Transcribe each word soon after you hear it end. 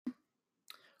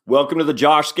Welcome to the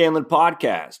Josh Scanlon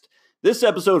Podcast. This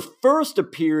episode first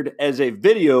appeared as a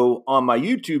video on my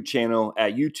YouTube channel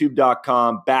at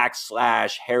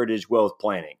youtube.com/Heritage Wealth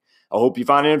Planning. I hope you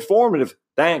find it informative.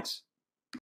 Thanks.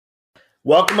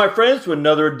 Welcome, my friends, to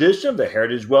another edition of the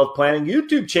Heritage Wealth Planning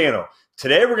YouTube channel.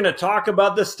 Today, we're going to talk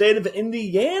about the state of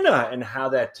Indiana and how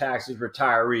that taxes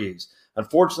retirees.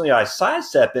 Unfortunately, I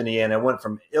sidestepped Indiana and went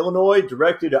from Illinois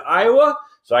directly to Iowa.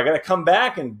 So I got to come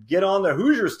back and get on the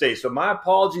Hoosier state. So my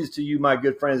apologies to you, my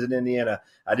good friends in Indiana.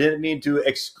 I didn't mean to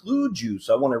exclude you.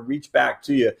 So I want to reach back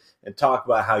to you and talk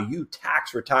about how you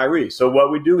tax retirees. So what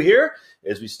we do here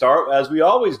is we start, as we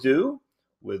always do,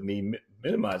 with me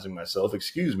minimizing myself,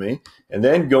 and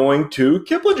then going to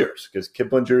Kiplinger's, because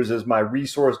Kiplinger's is my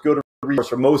resource, go-to resource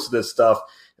for most of this stuff.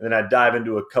 And then I dive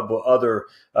into a couple other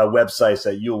websites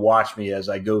that you'll watch me as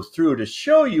I go through to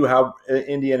show you how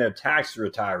Indiana taxes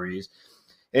retirees.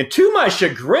 And to my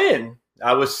chagrin,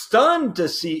 I was stunned to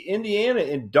see Indiana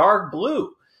in dark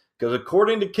blue, because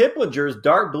according to Kiplinger's,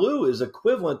 dark blue is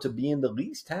equivalent to being the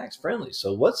least tax friendly.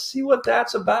 So let's see what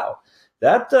that's about.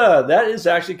 That is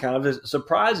actually kind of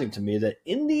surprising to me that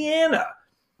Indiana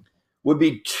would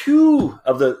be two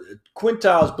of the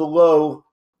quintiles below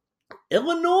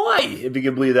Illinois, if you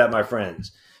can believe that, my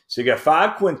friends. So you got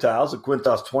 5 quintiles. A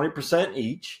quintile's 20%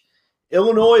 each.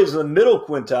 Illinois is in the middle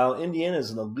quintile. Indiana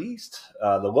is in the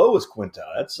lowest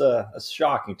quintile. That's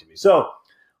shocking to me. So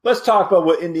let's talk about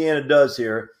what Indiana does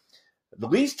here. The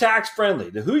least tax friendly.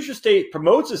 The Hoosier state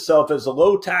promotes itself as a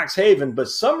low tax haven, but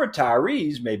some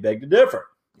retirees may beg to differ.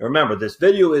 Remember, this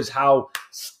video is how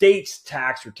states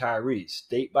tax retirees,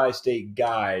 state by state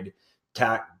guide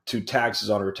to taxes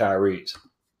on retirees.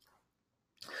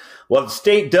 Well, the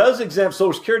state does exempt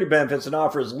Social Security benefits and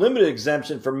offers limited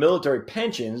exemption for military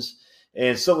pensions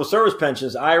and civil service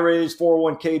pensions. IRAs,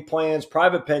 401k plans,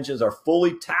 private pensions are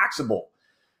fully taxable.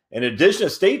 In addition to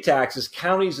state taxes,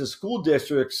 counties and school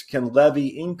districts can levy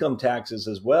income taxes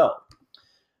as well.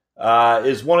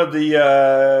 Is one of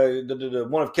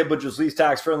Kiplinger's least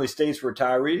tax-friendly states for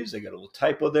retirees. They got a little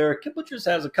typo there. Kiplinger's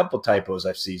has a couple typos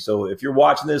I see. So if you're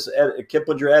watching this,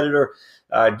 Kiplinger editor,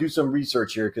 do some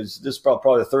research here, because this is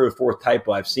probably the third or fourth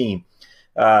typo I've seen.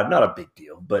 Not a big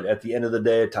deal, but at the end of the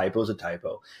day, a typo is a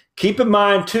typo. Keep in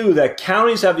mind, too, that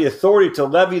counties have the authority to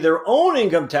levy their own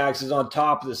income taxes on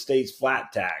top of the state's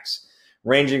flat tax,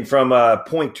 ranging from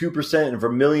 0.2% in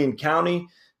Vermilion County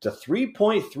to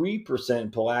 3.3%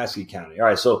 in Pulaski County. All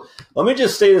right, so let me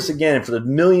just say this again for the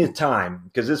millionth time,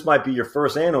 because this might be your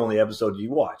first and only episode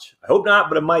you watch. I hope not,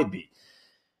 but it might be.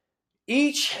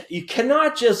 You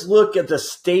cannot just look at the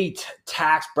state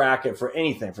tax bracket for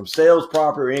anything, from sales,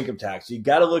 property, or income tax. You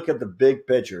got to look at the big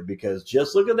picture, because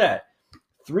just look at that.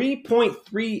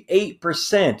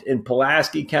 3.38% in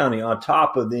Pulaski County on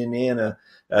top of the Indiana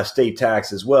state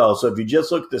tax as well. So if you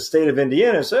just look at the state of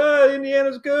Indiana and say,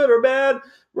 Indiana's good or bad,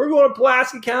 we're going to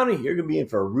Pulaski County, you're going to be in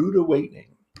for a rude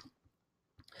awakening.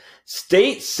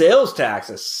 State sales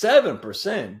tax is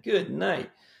 7%. Good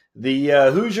night. The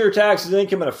Hoosier taxes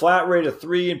income at a flat rate of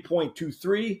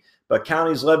 3.23, but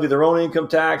counties levy their own income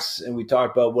tax, and we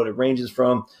talked about what it ranges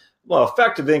from. Well,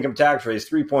 effective income tax rate is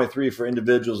 3.3 for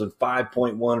individuals and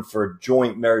 5.1 for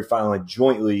joint married filing,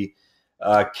 jointly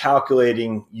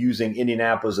calculating using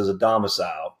Indianapolis as a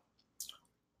domicile.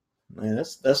 Man,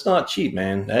 that's not cheap,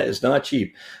 man. That is not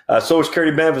cheap. Social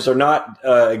Security benefits are not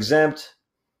exempt.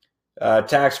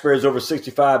 Taxpayers over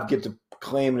 65 get to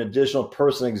claim an additional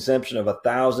person exemption of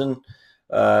 $1,000.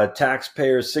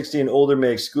 Taxpayers 60 and older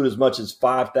may exclude as much as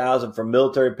 $5,000 from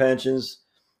military pensions.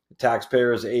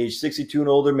 Taxpayers age 62 and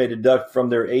older may deduct from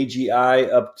their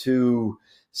AGI up to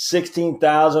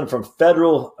 $16,000 from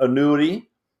federal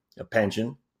annuity, a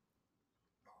pension,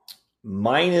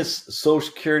 minus Social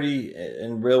Security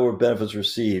and railroad benefits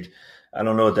received. I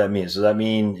don't know what that means. Does that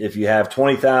mean if you have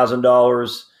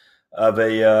 $20,000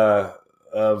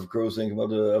 of gross income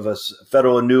of a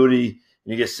federal annuity and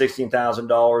you get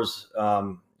 $16,000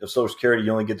 of Social Security,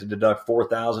 you only get to deduct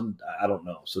 $4,000? I don't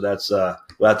know. So that's we'll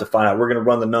have to find out. We're going to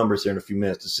run the numbers here in a few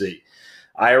minutes to see.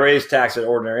 IRAs tax at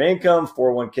ordinary income,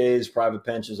 401ks, private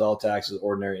pensions, all taxes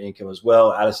ordinary income as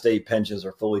well. Out-of-state pensions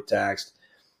are fully taxed.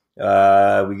 We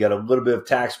got a little bit of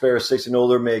taxpayers 60 and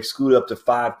older may exclude up to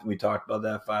 $5,000. We talked about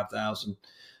that, $5,000.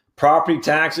 Property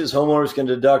taxes, homeowners can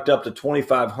deduct up to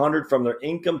 $2,500 from their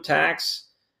income tax,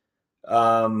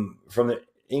 from the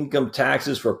income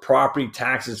taxes for property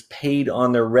taxes paid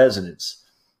on their residence.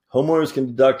 Homeowners can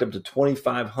deduct up to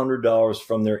 $2,500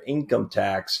 from their income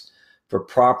tax for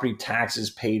property taxes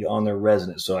paid on their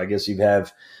residence. So I guess you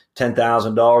have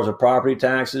 $10,000 of property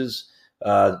taxes.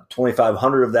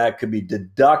 $2,500 of that could be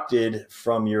deducted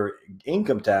from your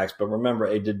income tax. But remember,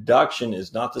 a deduction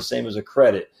is not the same as a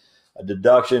credit. A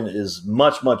deduction is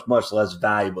much, much, much less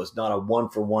valuable. It's not a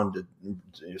one-for-one.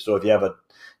 So if you have a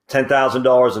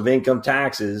 $10,000 of income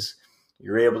taxes,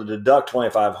 you're able to deduct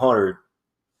 $2,500.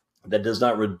 That does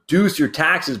not reduce your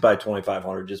taxes by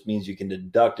 $2,500. It just means you can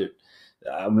deduct it.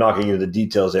 I'm not going to get into the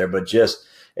details there, but just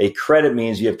a credit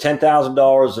means you have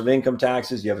 $10,000 of income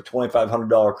taxes. You have a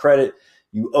 $2,500 credit.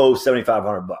 You owe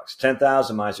 $7,500.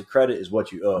 $10,000 minus your credit is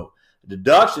what you owe. A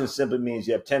deduction simply means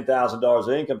you have $10,000 of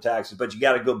income taxes, but you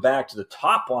got to go back to the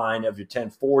top line of your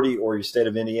 1040 or your state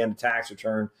of Indiana tax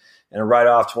return and write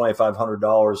off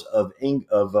 $2,500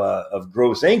 of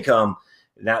gross income.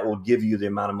 And that will give you the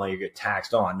amount of money you get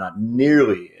taxed on, not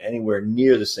nearly anywhere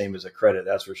near the same as a credit,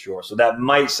 that's for sure. So that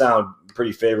might sound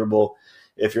pretty favorable.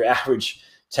 If your average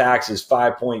tax is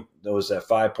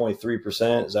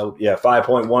 5.3%? Is that, yeah,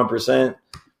 5.1%.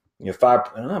 You know, I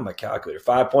don't have my calculator.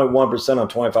 5.1% on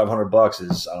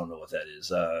 $2,500 is, I don't know what that is,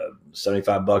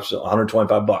 $75,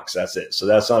 $125. That's it. So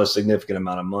that's not a significant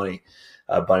amount of money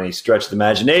by any stretch of the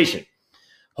imagination.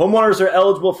 Homeowners are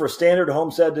eligible for standard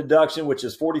homestead deduction, which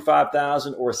is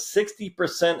 $45,000 or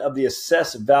 60% of the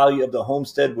assessed value of the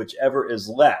homestead, whichever is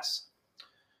less.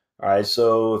 All right,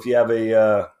 so if you have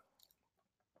a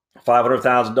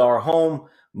 $500,000 home,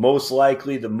 most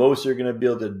likely the most you're going to be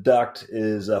able to deduct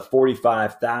is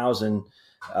 $45,000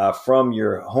 from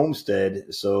your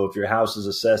homestead. So if your house is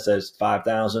assessed as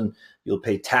 $5,000, you'll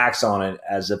pay tax on it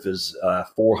as if it's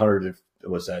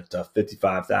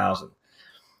 $55,000.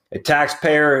 A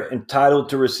taxpayer entitled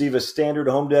to receive a standard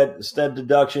homestead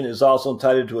deduction is also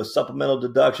entitled to a supplemental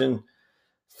deduction,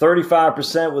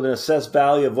 35% with an assessed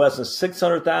value of less than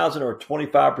 $600,000 or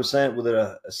 25% with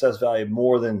an assessed value of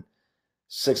more than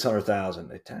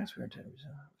 $600,000. A taxpayer.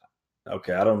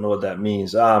 Okay, I don't know what that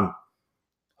means.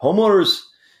 Homeowners.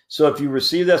 So if you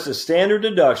receive this as a standard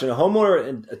deduction,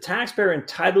 a taxpayer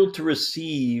entitled to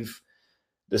receive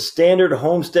the standard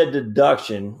homestead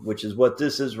deduction, which is what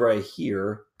this is right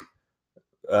here.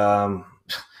 You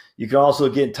can also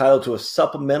get entitled to a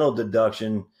supplemental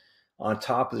deduction on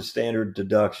top of the standard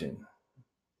deduction.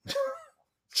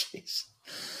 Jeez.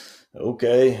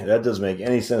 Okay, that doesn't make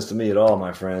any sense to me at all,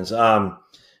 my friends.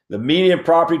 The median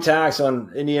property tax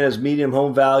on Indiana's median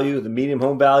home value, the median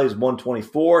home value is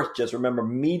 $124. Just remember,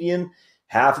 median,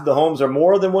 half of the homes are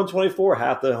more than $124,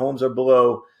 half the homes are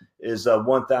below, is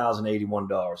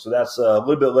 $1,081. So that's a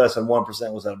little bit less than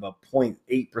 1%. Was that about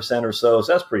 0.8% or so?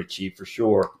 So that's pretty cheap for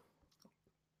sure.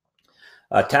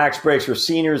 Tax breaks for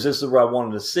seniors. This is what I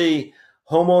wanted to see.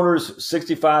 Homeowners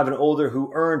 65 and older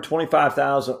who earn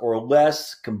 $25,000 or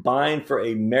less combined for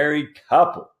a married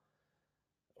couple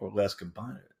or less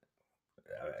combined.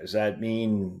 Does that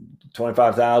mean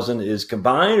 $25,000 is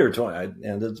combined or 20?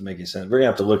 That doesn't make any sense. We're gonna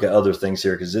have to look at other things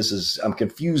here because I'm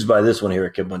confused by this one here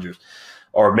at Kiplingers.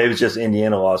 Or maybe it's just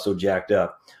Indiana law so jacked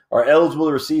up, are eligible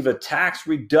to receive a tax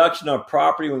reduction on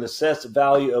property with an assessed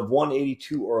value of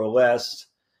 $182 or less.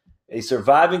 A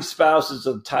surviving spouse is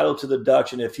entitled to the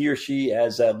deduction if he or she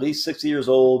is at least 60 years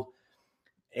old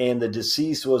and the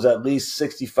deceased was at least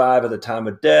 65 at the time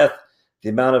of death. The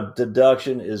amount of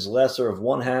deduction is lesser of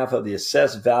one half of the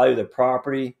assessed value of the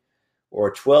property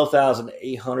or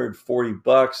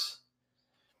 $12,840.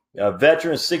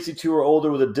 Veterans 62 or older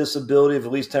with a disability of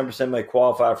at least 10% may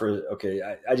qualify for. Okay,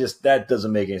 I just, that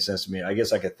doesn't make any sense to me. I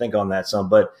guess I could think on that some,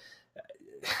 but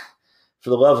for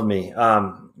the love of me,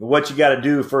 what you got to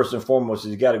do first and foremost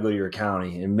is you got to go to your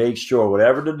county and make sure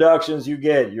whatever deductions you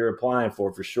get, you're applying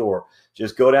for sure.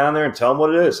 Just go down there and tell them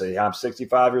what it is. Say, I'm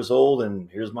 65 years old and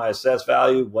here's my assessed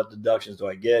value. What deductions do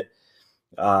I get?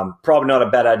 Probably not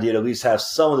a bad idea to at least have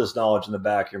some of this knowledge in the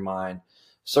back of your mind.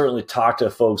 Certainly talk to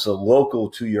folks local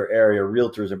to your area,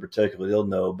 realtors in particular, they'll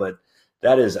know. But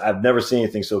that is, I've never seen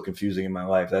anything so confusing in my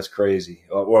life. That's crazy,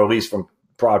 or at least from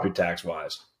property tax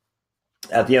wise.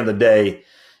 At the end of the day,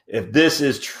 if this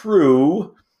is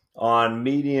true on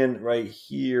median right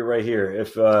here,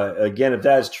 if again, if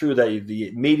that is true, that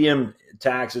the median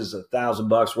tax is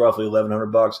 $1,000, roughly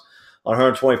 $1,100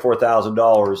 on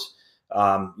 $124,000.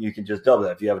 You can just double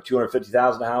that. If you have a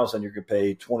 $250,000 house, then you can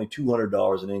pay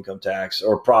 $2,200 in income tax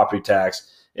or property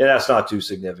tax, and that's not too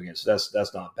significant. So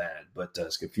that's not bad, but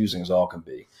as confusing as all can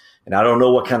be. And I don't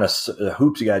know what kind of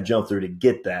hoops you got to jump through to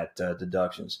get that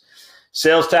deductions.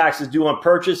 Sales tax is due on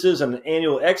purchases, and an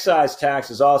annual excise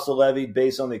tax is also levied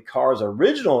based on the car's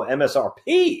original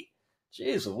MSRP.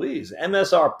 Jeez Louise,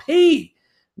 MSRP,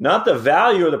 not the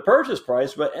value of the purchase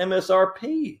price, but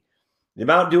MSRP. The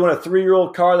amount due on a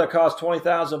 3-year-old car that costs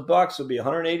 $20,000 would be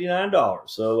 $189.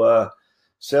 So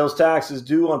Sales tax is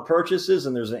due on purchases,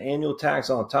 and there's an annual tax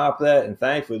on top of that. And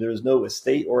thankfully, there is no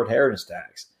estate or inheritance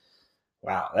tax.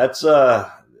 Wow, that's I'm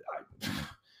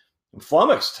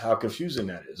flummoxed how confusing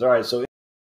that is. All right, so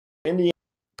Indiana,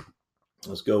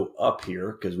 let's go up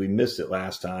here because we missed it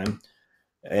last time.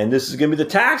 And this is going to be the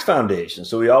tax foundation.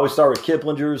 So we always start with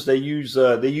Kiplinger's. They use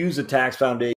the tax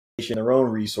foundation, their own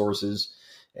resources,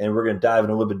 and we're going to dive in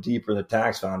a little bit deeper in the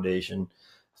tax foundation.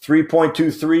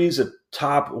 3.23 is a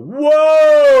top.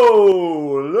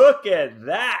 Whoa! Look at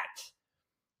that.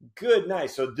 Good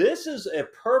night. So this is a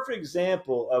perfect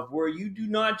example of where you do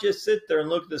not just sit there and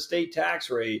look at the state tax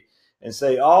rate and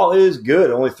say all is good,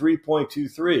 only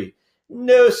 3.23.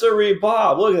 No, sirree,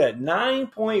 Bob. Look at that.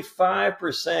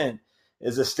 9.5%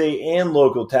 is a state and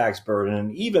local tax burden.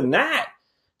 And even that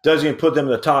doesn't even put them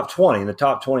in the top 20. And the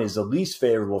top 20 is the least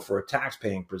favorable for a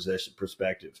tax-paying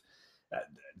perspective.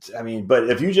 I mean, but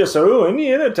if you just say, oh,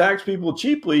 Indiana tax people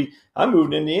cheaply, I'm moving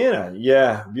to Indiana.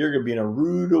 Yeah, you're going to be in a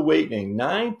rude awakening.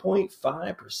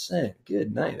 9.5%.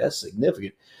 Good night. That's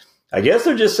significant. I guess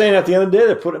they're just saying at the end of the day,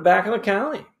 they're putting it back in the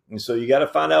county. And so you got to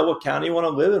find out what county you want to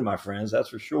live in, my friends. That's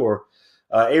for sure.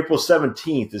 April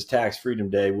 17th is Tax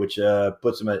Freedom Day, which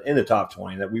puts them in the top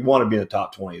 20. That we want to be in the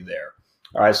top 20 there.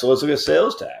 All right, so let's look at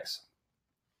sales tax.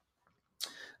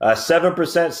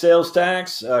 7% sales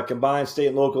tax, combined state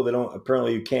and local.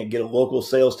 Apparently you can't get a local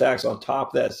sales tax on top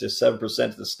of that. It's just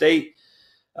 7% to the state,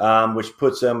 which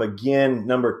puts them again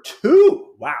number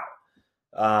 2.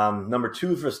 Wow. Number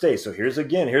 2 for state. So here's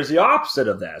the opposite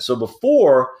of that. So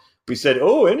before we said,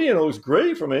 oh, Indiana looks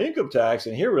great from an income tax.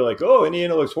 And here we're like, oh,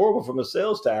 Indiana looks horrible from a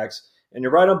sales tax. And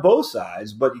you're right on both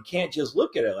sides, but you can't just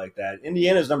look at it like that.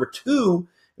 Indiana is number 2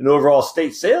 in overall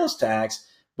state sales tax.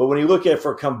 But when you look at it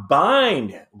for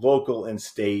combined local and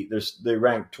state, they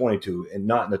rank 22 and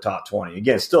not in the top 20.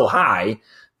 Again, still high,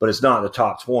 but it's not in the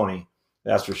top 20.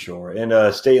 That's for sure.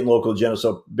 And state and local general.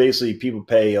 So basically people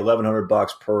pay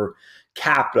 $1,100 per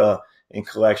capita in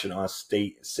collection on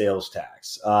state sales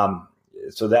tax.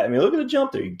 So that, I mean, look at the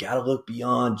jump there. You got to look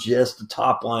beyond just the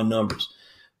top line numbers.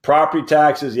 Property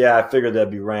taxes, yeah, I figured that'd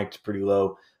be ranked pretty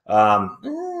low.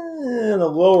 In the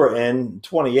lower end,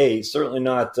 28, certainly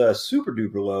not super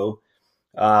duper low,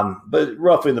 but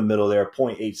roughly in the middle there,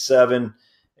 0.87.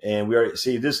 And we already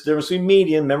see this difference between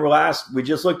median. Remember we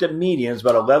just looked at median. It's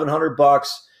about $1,100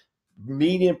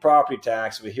 median property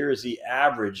tax. But here is the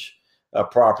average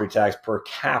property tax per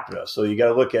capita. So you got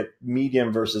to look at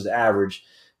median versus average,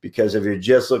 because if you're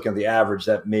just looking at the average,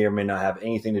 that may or may not have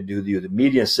anything to do with you. The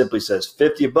median simply says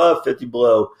 50 above, 50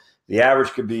 below. The average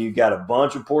could be you got a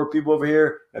bunch of poor people over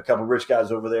here, a couple of rich guys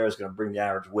over there. It's going to bring the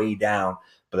average way down,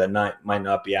 but that might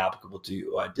not be applicable to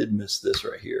you. Oh, I did miss this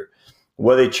right here.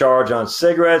 What they charge on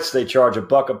cigarettes, they charge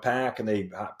 $1 a pack, and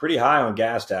they pretty high on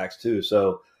gas tax too.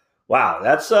 So, wow,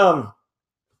 that's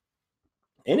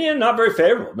Indiana not very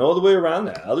favorable. No other way around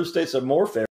that. Other states are more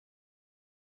favorable.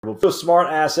 So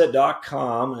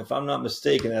smartasset.com, if I'm not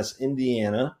mistaken, that's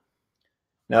Indiana.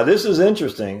 Now, this is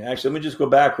interesting. Actually, let me just go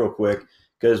back real quick.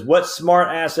 Because what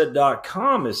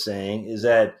smartasset.com is saying is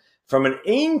that from an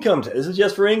income tax, this is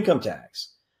just for income tax.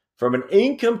 From an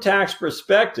income tax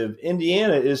perspective,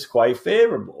 Indiana is quite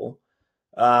favorable,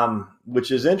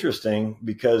 which is interesting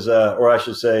because, or I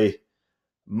should say,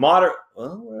 moderate.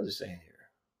 Well, what are they saying here?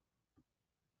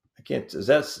 I can't.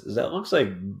 That looks like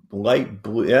light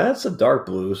blue? Yeah, that's a dark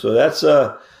blue. So that's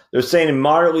they're saying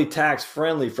moderately tax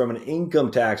friendly from an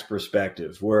income tax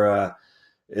perspective, where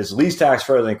is least tax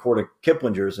friendly according to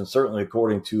Kiplinger's and certainly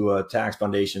according to Tax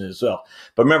Foundation as well.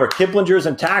 But remember, Kiplinger's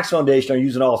and Tax Foundation are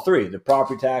using all three: the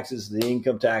property taxes, the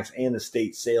income tax, and the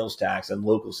state sales tax and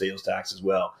local sales tax as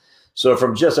well. So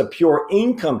from just a pure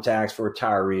income tax for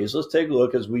retirees, let's take a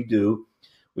look as we do.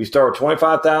 We start with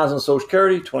 $25,000 Social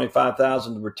Security,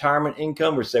 $25,000 retirement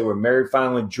income. We say we're married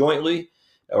finally jointly.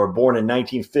 We're born in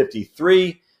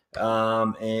 1953,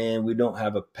 and we don't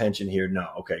have a pension here. No,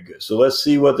 okay, good. So let's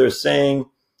see what they're saying.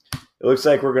 It looks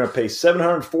like we're going to pay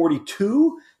 $742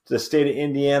 to the state of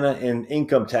Indiana in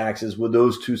income taxes with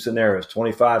those two scenarios: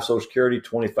 25 Social Security,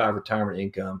 25 retirement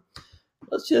income.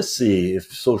 Let's just see if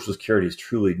Social Security is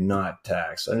truly not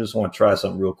taxed. I just want to try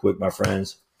something real quick, my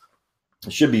friends.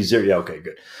 It should be zero. Yeah, okay,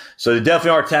 good. So they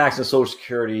definitely are taxing Social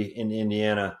Security in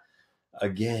Indiana.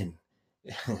 Again.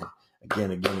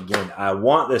 I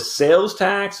want the sales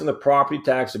tax and the property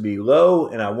tax to be low,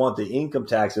 and I want the income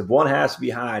tax, if one has to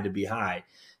be high.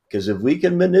 Because if we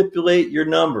can manipulate your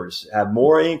numbers, have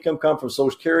more income come from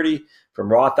Social Security, from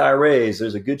Roth IRAs,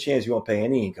 there's a good chance you won't pay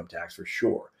any income tax for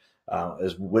sure.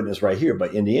 As witnessed right here by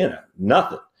Indiana,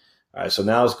 nothing. All right, so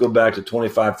now let's go back to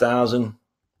 25,000.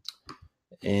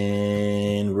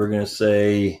 And we're going to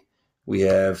say We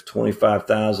have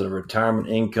 25,000 of retirement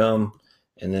income,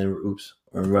 and then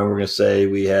we're going to say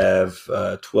we have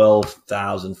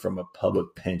 12,000 from a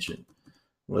public pension.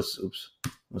 Let's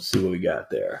see what we got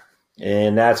there,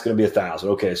 and that's going to be 1,000.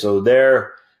 Okay, so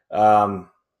there, what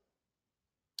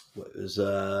is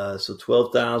so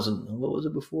 12,000? What was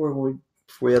it before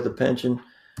we had the pension?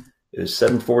 It was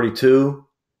 742.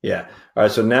 Yeah. All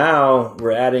right. So now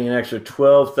we're adding an extra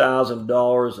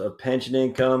 $12,000 of pension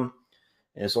income,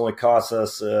 and it's only costs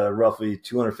us roughly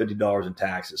 $250 in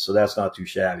taxes. So that's not too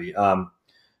shabby.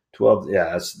 12.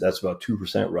 Yeah, that's about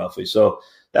 2% roughly. So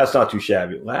that's not too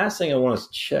shabby. Last thing I want to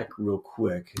check real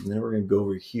quick, and then we're going to go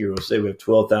over here. Let's say we have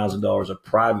 $12,000 of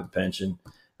private pension.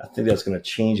 I think that's going to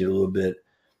change it a little bit.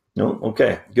 No,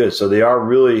 okay, good. So they are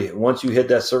really, once you hit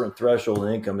that certain threshold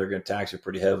in income, they're going to tax you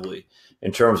pretty heavily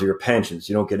in terms of your pensions.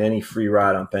 You don't get any free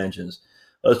ride on pensions.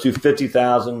 Let's do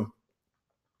 50,000.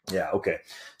 Yeah, okay.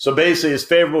 So basically, it's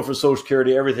favorable for Social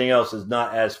Security. Everything else is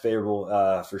not as favorable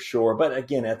for sure. But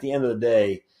again, at the end of the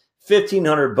day,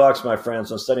 $1,500, my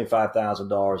friends, on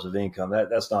 $75,000 of income.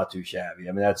 That's not too shabby.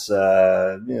 I mean, that's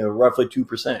roughly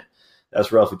 2%.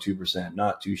 That's roughly 2%.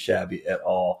 Not too shabby at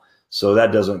all. So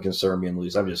that doesn't concern me in the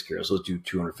least. I'm just curious. Let's do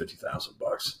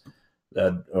 $250,000.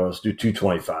 Let's do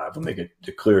 225. We'll make it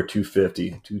to clear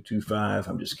 250, 225.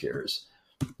 I'm just curious.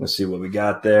 Let's see what we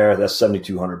got there. That's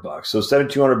 $7,200. So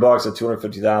 $7,200 at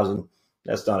 250,000.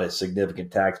 That's not a significant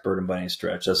tax burden by any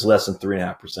stretch. That's less than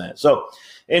 3.5%. So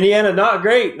Indiana, not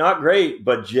great,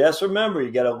 but just remember,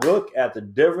 you got to look at the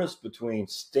difference between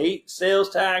state sales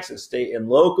tax and state and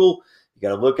local. You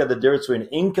got to look at the difference between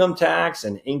income tax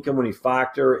and income when you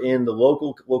factor in the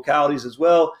local localities as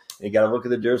well. And you got to look at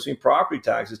the difference between property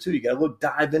taxes too. You got to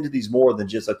dive into these more than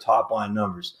just the top line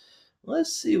numbers.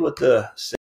 Let's see what the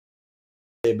say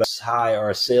about how high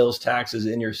are sales taxes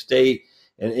in your state.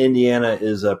 And Indiana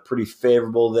is pretty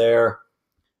favorable there.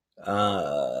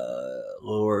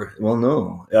 Lower, well,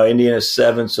 no, Indiana is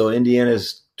 7, so Indiana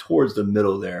is towards the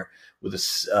middle there with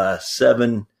a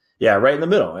 7. Yeah, right in the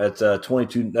middle. At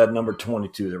 22, that number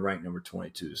 22, they're ranked number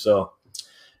 22. So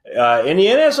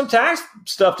Indiana has some tax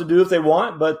stuff to do if they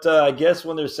want, but I guess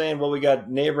when they're saying, well, we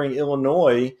got neighboring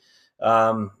Illinois,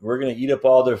 we're going to eat up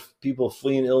all the people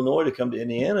fleeing Illinois to come to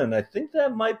Indiana, and I think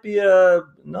that might be a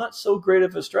not so great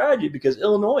of a strategy because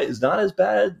Illinois is not as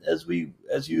bad as you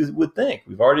would think.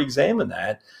 We've already examined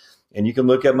that, and you can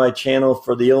look at my channel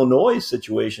for the Illinois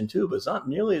situation too, but it's not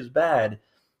nearly as bad.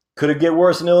 Could it get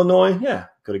worse in Illinois? Yeah.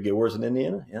 Could it get worse in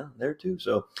Indiana? Yeah, there too.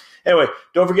 So anyway,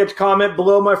 don't forget to comment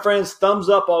below, my friends. Thumbs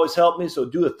up always help me. So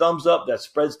do a thumbs up. That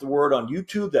spreads the word on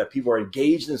YouTube that people are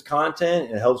engaged in this content,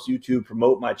 and it helps YouTube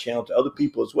promote my channel to other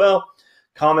people as well.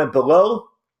 Comment below.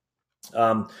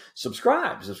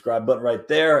 Subscribe button right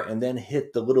there, and then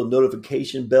hit the little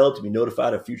notification bell to be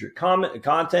notified of future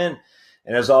content.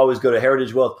 And as always, go to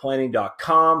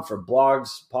heritagewealthplanning.com for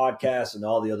blogs, podcasts, and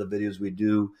all the other videos we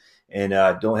do. And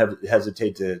don't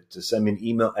hesitate to send me an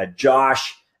email at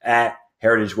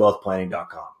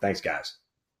josh@heritagewealthplanning.com. Thanks, guys.